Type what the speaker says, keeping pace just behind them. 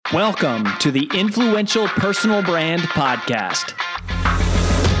Welcome to the Influential Personal Brand Podcast.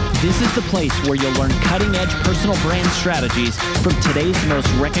 This is the place where you'll learn cutting-edge personal brand strategies from today's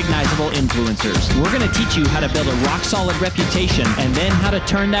most recognizable influencers. We're going to teach you how to build a rock-solid reputation and then how to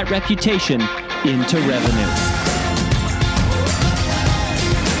turn that reputation into revenue.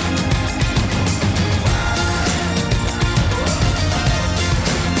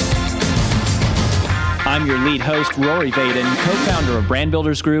 I'm your lead host, Rory Vaden, co-founder of Brand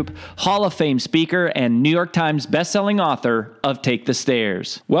Builders Group, Hall of Fame speaker, and New York Times bestselling author of Take the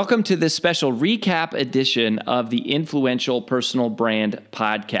Stairs. Welcome to this special recap edition of the Influential Personal Brand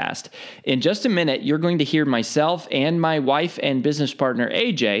Podcast. In just a minute, you're going to hear myself and my wife and business partner,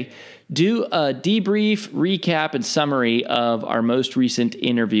 AJ, do a debrief, recap, and summary of our most recent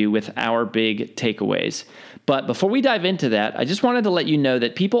interview with our big takeaways. But before we dive into that, I just wanted to let you know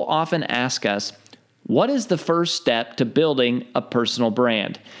that people often ask us, what is the first step to building a personal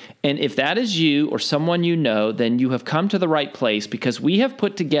brand? And if that is you or someone you know, then you have come to the right place because we have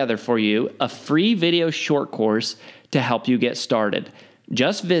put together for you a free video short course to help you get started.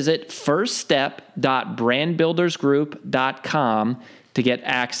 Just visit firststep.brandbuildersgroup.com to get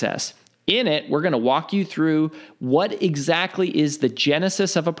access. In it, we're going to walk you through what exactly is the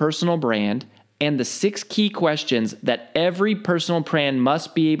genesis of a personal brand and the 6 key questions that every personal brand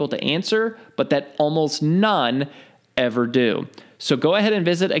must be able to answer, but that almost none ever do. So go ahead and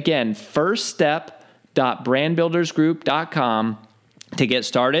visit, again, firststep.brandbuildersgroup.com to get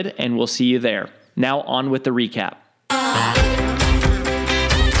started, and we'll see you there. Now on with the recap.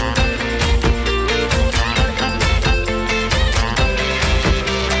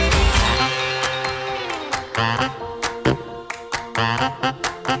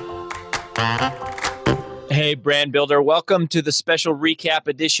 Hey, brand builder. Welcome to the special recap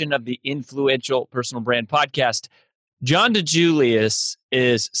edition of the Influential Personal Brand Podcast. John DiJulius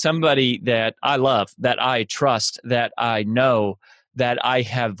is somebody that I love, that I trust, that I know, that I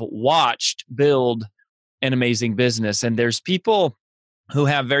have watched build an amazing business. And there's people who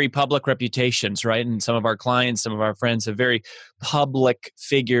have very public reputations, right? And some of our clients, some of our friends have very public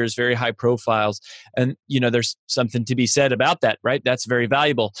figures, very high profiles. And, there's something to be said about that, right? That's very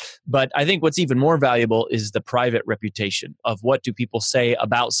valuable. But I think what's even more valuable is the private reputation of what do people say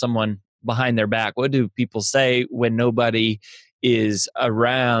about someone behind their back? What do people say when nobody is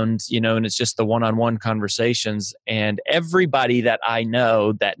around, and it's just the one-on-one conversations? And everybody that I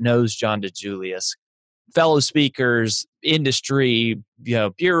know that knows John DiJulius, fellow speakers, industry,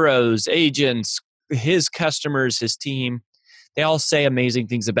 bureaus, agents, his customers, his team, they all say amazing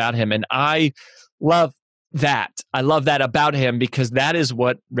things about him. And I love that. I love that about him because that is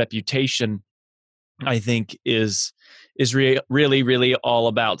what reputation, I think, is really, really all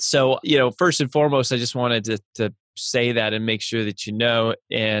about. So, first and foremost, I just wanted to say that and make sure that you know.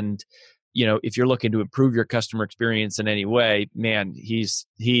 And if you're looking to improve your customer experience in any way, man, he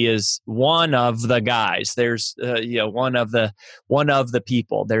is one of the guys. There's one of the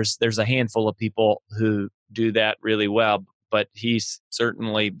people. There's a handful of people who do that really well, but he's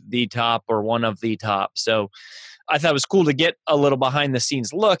certainly the top or one of the top. So I thought it was cool to get a little behind the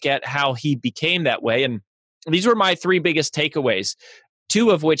scenes look at how he became that way. And these were my 3 biggest takeaways, 2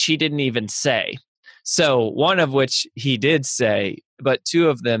 of which he didn't even say. So one of which he did say, but 2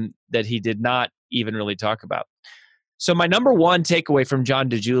 of them that he did not even really talk about. So my number 1 takeaway from John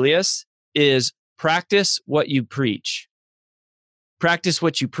DiJulius is practice what you preach. Practice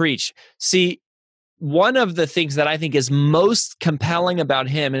what you preach. See, one of the things that I think is most compelling about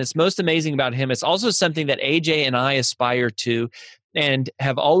him, and it's most amazing about him, it's also something that AJ and I aspire to and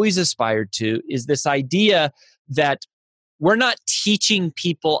have always aspired to, is this idea that we're not teaching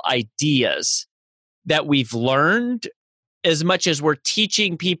people ideas that we've learned as much as we're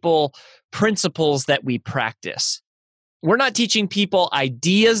teaching people principles that we practice. We're not teaching people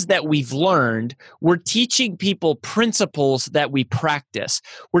ideas that we've learned. We're teaching people principles that we practice.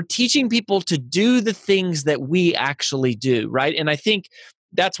 We're teaching people to do the things that we actually do, right? And I think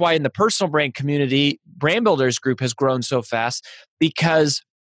that's why in the personal brand community, Brand Builders Group has grown so fast because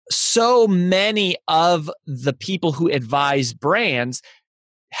so many of the people who advise brands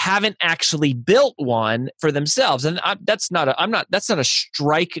haven't actually built one for themselves. And that's not a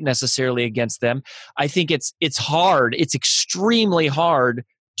strike necessarily against them. I think it's hard. It's extremely hard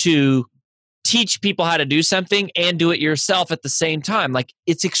to teach people how to do something and do it yourself at the same time. Like,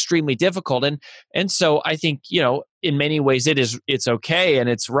 it's extremely difficult. And so I think, in many ways it's okay and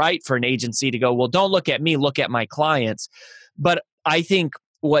it's right for an agency to go, well, don't look at me, look at my clients. But I think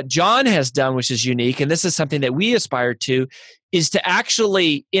what John has done, which is unique, and this is something that we aspire to, is to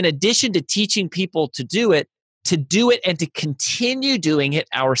actually, in addition to teaching people to do it, to do it and to continue doing it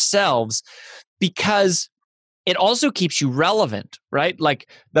ourselves, because it also keeps you relevant, right? Like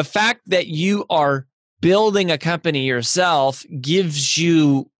the fact that you are building a company yourself gives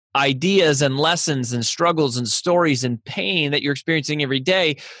you ideas and lessons and struggles and stories and pain that you're experiencing every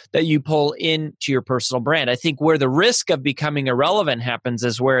day that you pull into your personal brand. I think where the risk of becoming irrelevant happens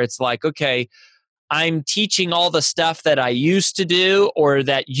is where it's like, okay, I'm teaching all the stuff that I used to do or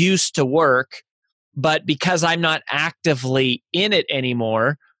that used to work, but because I'm not actively in it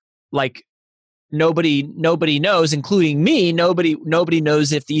anymore, like nobody knows, including me, nobody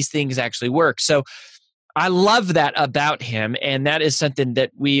knows if these things actually work. So I love that about him, and that is something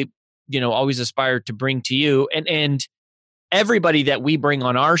that we, always aspire to bring to you. And everybody that we bring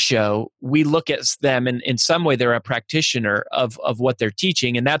on our show, we look at them and in some way they're a practitioner of what they're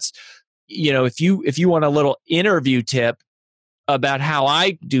teaching. And that's, if you want a little interview tip about how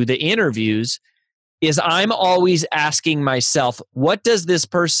I do the interviews, is I'm always asking myself, what does this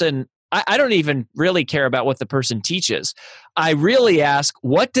person, I don't even really care about what the person teaches. I really ask,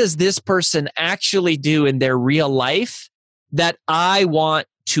 what does this person actually do in their real life that I want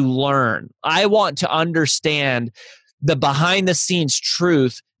to learn? I want to understand the behind the scenes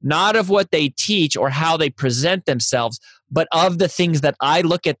truth, not of what they teach or how they present themselves, but of the things that I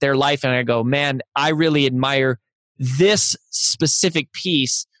look at their life and I go, man, I really admire this specific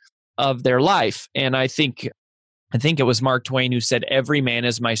piece of their life. And I think it was Mark Twain who said, every man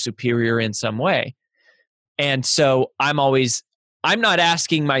is my superior in some way. And so I'm not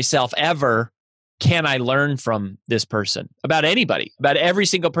asking myself ever, can I learn from this person? About anybody, about every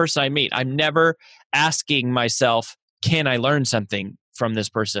single person I meet. I'm never asking myself, can I learn something from this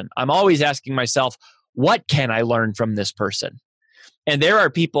person? I'm always asking myself, what can I learn from this person? And there are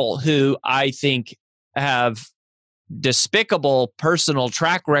people who I think have despicable personal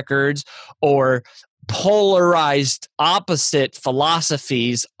track records or polarized opposite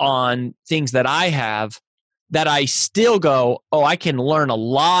philosophies on things that I have, that I still go, oh, I can learn a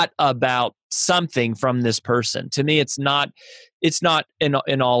lot about something from this person. To me, it's not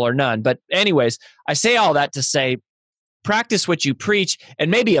in all or none. But anyways, I say all that to say, practice what you preach.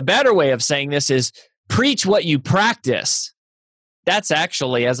 And maybe a better way of saying this is preach what you practice. That's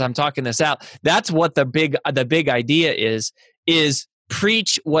actually, as I'm talking this out, that's what the big idea is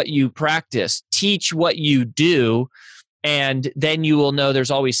preach what you practice, teach what you do, and then you will know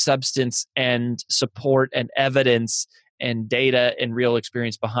there's always substance and support and evidence and data and real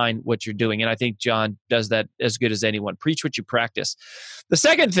experience behind what you're doing. And I think John does that as good as anyone. Preach what you practice. The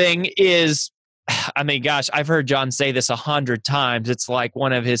second thing is, I mean, gosh, I've heard John say this 100 times. It's like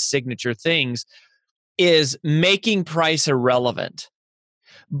one of his signature things, is making price irrelevant.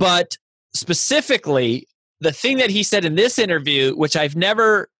 But specifically, the thing that he said in this interview, which I've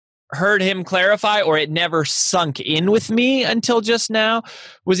never heard him clarify or it never sunk in with me until just now,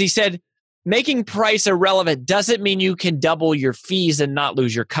 was he said, making price irrelevant doesn't mean you can double your fees and not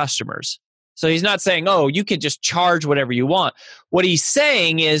lose your customers. So he's not saying, oh, you can just charge whatever you want. What he's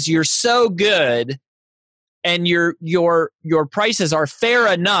saying is you're so good and your prices are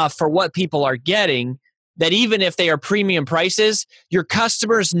fair enough for what people are getting that even if they are premium prices, your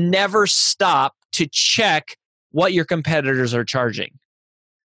customers never stop to check what your competitors are charging.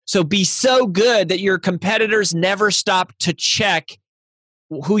 So be so good that your competitors never stop to check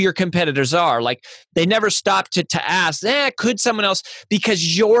who your competitors are. Like they never stop to ask, could someone else?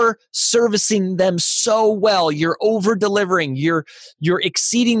 Because you're servicing them so well. You're over delivering. You're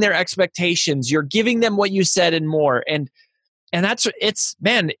exceeding their expectations. You're giving them what you said and more. And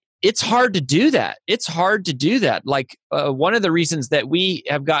it's hard to do that. It's hard to do that. Like one of the reasons that we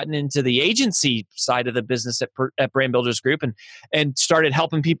have gotten into the agency side of the business at Brand Builders Group and started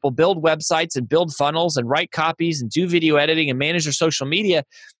helping people build websites and build funnels and write copies and do video editing and manage their social media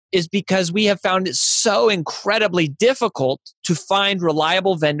is because we have found it so incredibly difficult to find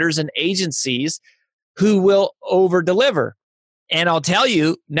reliable vendors and agencies who will over deliver. And I'll tell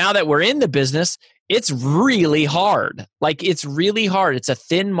you, now that we're in the business, it's really hard. Like it's really hard. It's a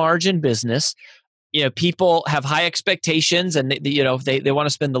thin margin business. People have high expectations and they want to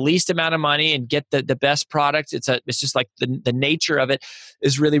spend the least amount of money and get the best product. It's just like the nature of it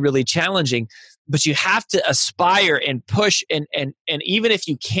is really, really challenging. But you have to aspire and push and even if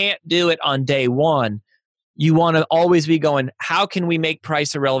you can't do it on day one, you want to always be going, how can we make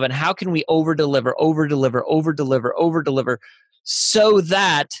price irrelevant? How can we over deliver so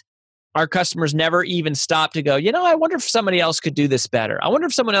that our customers never even stop to go, I wonder if somebody else could do this better. I wonder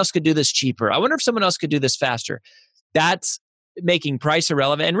if someone else could do this cheaper. I wonder if someone else could do this faster. That's making price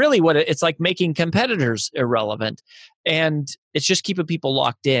irrelevant. And really it's like making competitors irrelevant. And it's just keeping people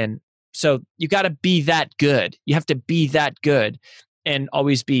locked in. So you got to be that good. You have to be that good and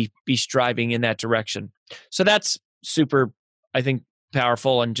always be striving in that direction. So that's super, I think,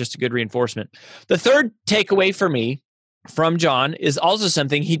 powerful and just a good reinforcement. The third takeaway for me from John is also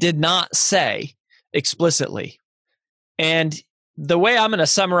something he did not say explicitly. And the way I'm going to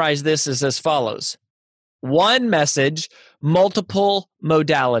summarize this is as follows. One message, multiple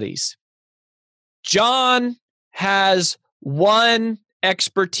modalities. John has one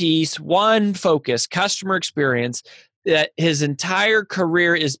expertise, one focus, customer experience that his entire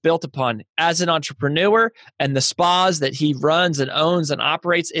career is built upon as an entrepreneur, and the spas that he runs and owns and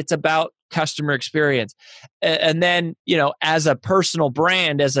operates, it's about customer experience. And then, as a personal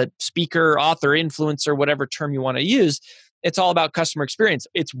brand, as a speaker, author, influencer, whatever term you want to use, it's all about customer experience.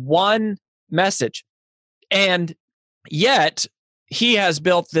 It's one message. And yet, he has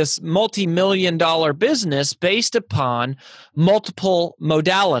built this multi-million-dollar business based upon multiple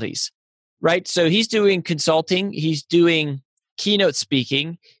modalities, right? So he's doing consulting, he's doing keynote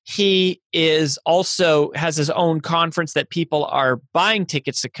speaking. He is also has his own conference that people are buying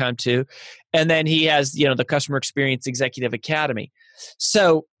tickets to come to, and then he has, the Customer Experience Executive Academy.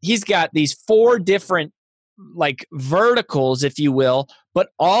 So he's got these 4 different verticals, if you will, but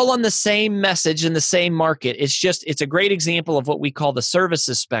all on the same message in the same market. It's a great example of what we call the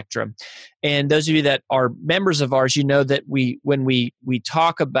services spectrum. And those of you that are members of ours, that when we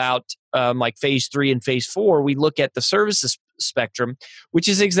talk about phase 3 and phase 4, we look at the services spectrum, which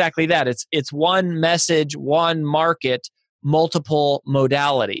is exactly that. It's one message, one market, multiple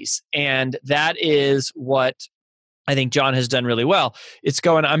modalities. And that is what I think John has done really well.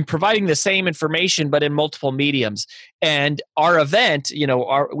 I'm providing the same information, but in multiple mediums. And our event,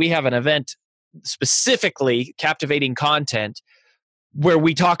 we have an event specifically captivating content where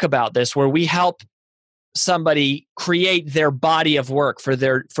we talk about this, where we help somebody create their body of work for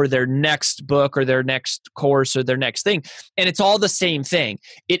their next book or their next course or their next thing. And it's all the same thing.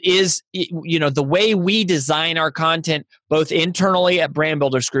 It is, the way we design our content, both internally at Brand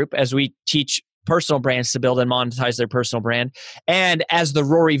Builders Group, as we teach personal brands to build and monetize their personal brand, and as the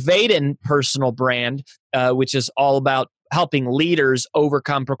Rory Vaden personal brand, which is all about helping leaders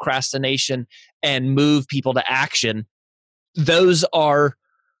overcome procrastination and move people to action. Those are,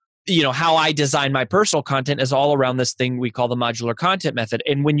 how I design my personal content is all around this thing we call the modular content method.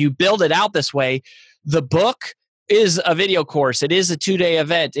 And when you build it out this way, the book is a video course. It is a 2-day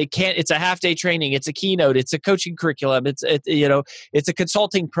event. It's a half-day training. It's a keynote. It's a coaching curriculum. It's a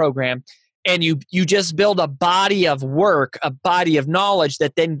consulting program. And you just build a body of work, a body of knowledge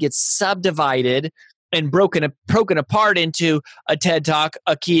that then gets subdivided and broken apart into a TED Talk,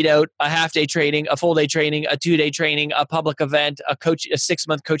 a keynote, a half-day training, a full-day training, a 2-day training, a public event, a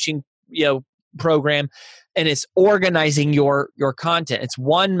 6-month coaching program, and it's organizing your content. It's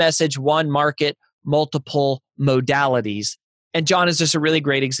one message, one market, multiple modalities. And John is just a really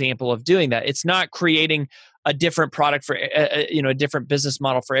great example of doing that. It's not creating a different product for a different business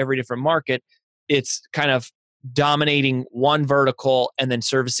model for every different market. It's kind of dominating one vertical and then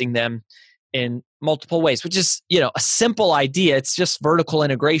servicing them in multiple ways, which is a simple idea. It's just vertical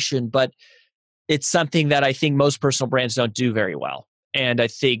integration, but it's something that I think most personal brands don't do very well. And I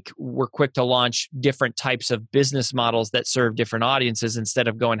think we're quick to launch different types of business models that serve different audiences instead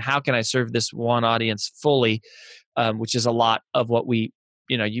of going, how can I serve this one audience fully, which is a lot of what we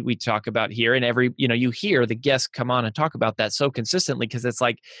talk about here. And you hear the guests come on and talk about that so consistently because it's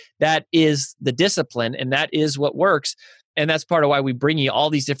like, that is the discipline and that is what works. And that's part of why we bring you all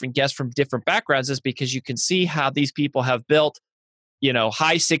these different guests from different backgrounds, is because you can see how these people have built,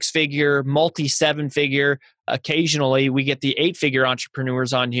 high 6-figure, multi 7-figure. Occasionally we get the 8-figure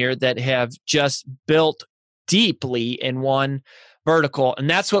entrepreneurs on here that have just built deeply in one vertical. And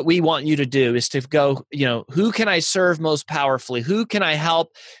that's what we want you to do, is to go, who can I serve most powerfully? Who can I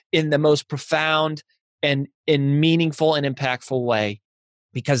help in the most profound and in meaningful and impactful way?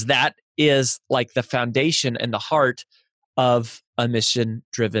 Because that is like the foundation and the heart of a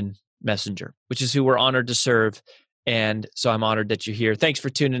mission-driven messenger, which is who we're honored to serve. And so I'm honored that you're here. Thanks for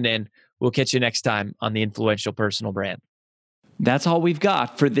tuning in. We'll catch you next time on The Influential Personal Brand. That's all we've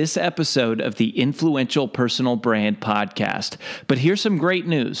got for this episode of the Influential Personal Brand Podcast. But here's some great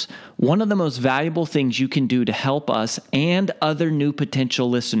news. One of the most valuable things you can do to help us and other new potential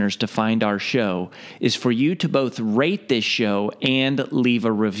listeners to find our show is for you to both rate this show and leave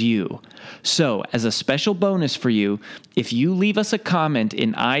a review. So, as a special bonus for you, if you leave us a comment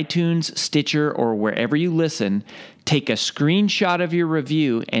in iTunes, Stitcher, or wherever you listen, take a screenshot of your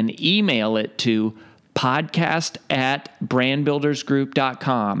review and email it to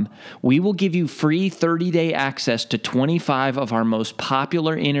podcast@brandbuildersgroup.com. We will give you free 30-day access to 25 of our most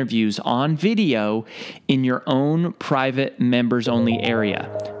popular interviews on video in your own private members-only area.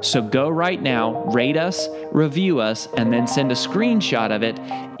 So go right now, rate us, review us, and then send a screenshot of it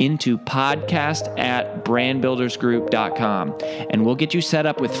into podcast@brandbuildersgroup.com. And we'll get you set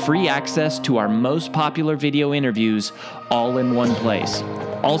up with free access to our most popular video interviews all in one place.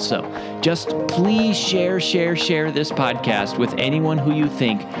 Also, just please share this podcast with anyone who you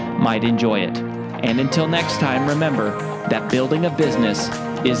think might enjoy it. And until next time, remember that building a business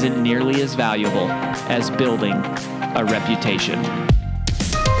isn't nearly as valuable as building a reputation.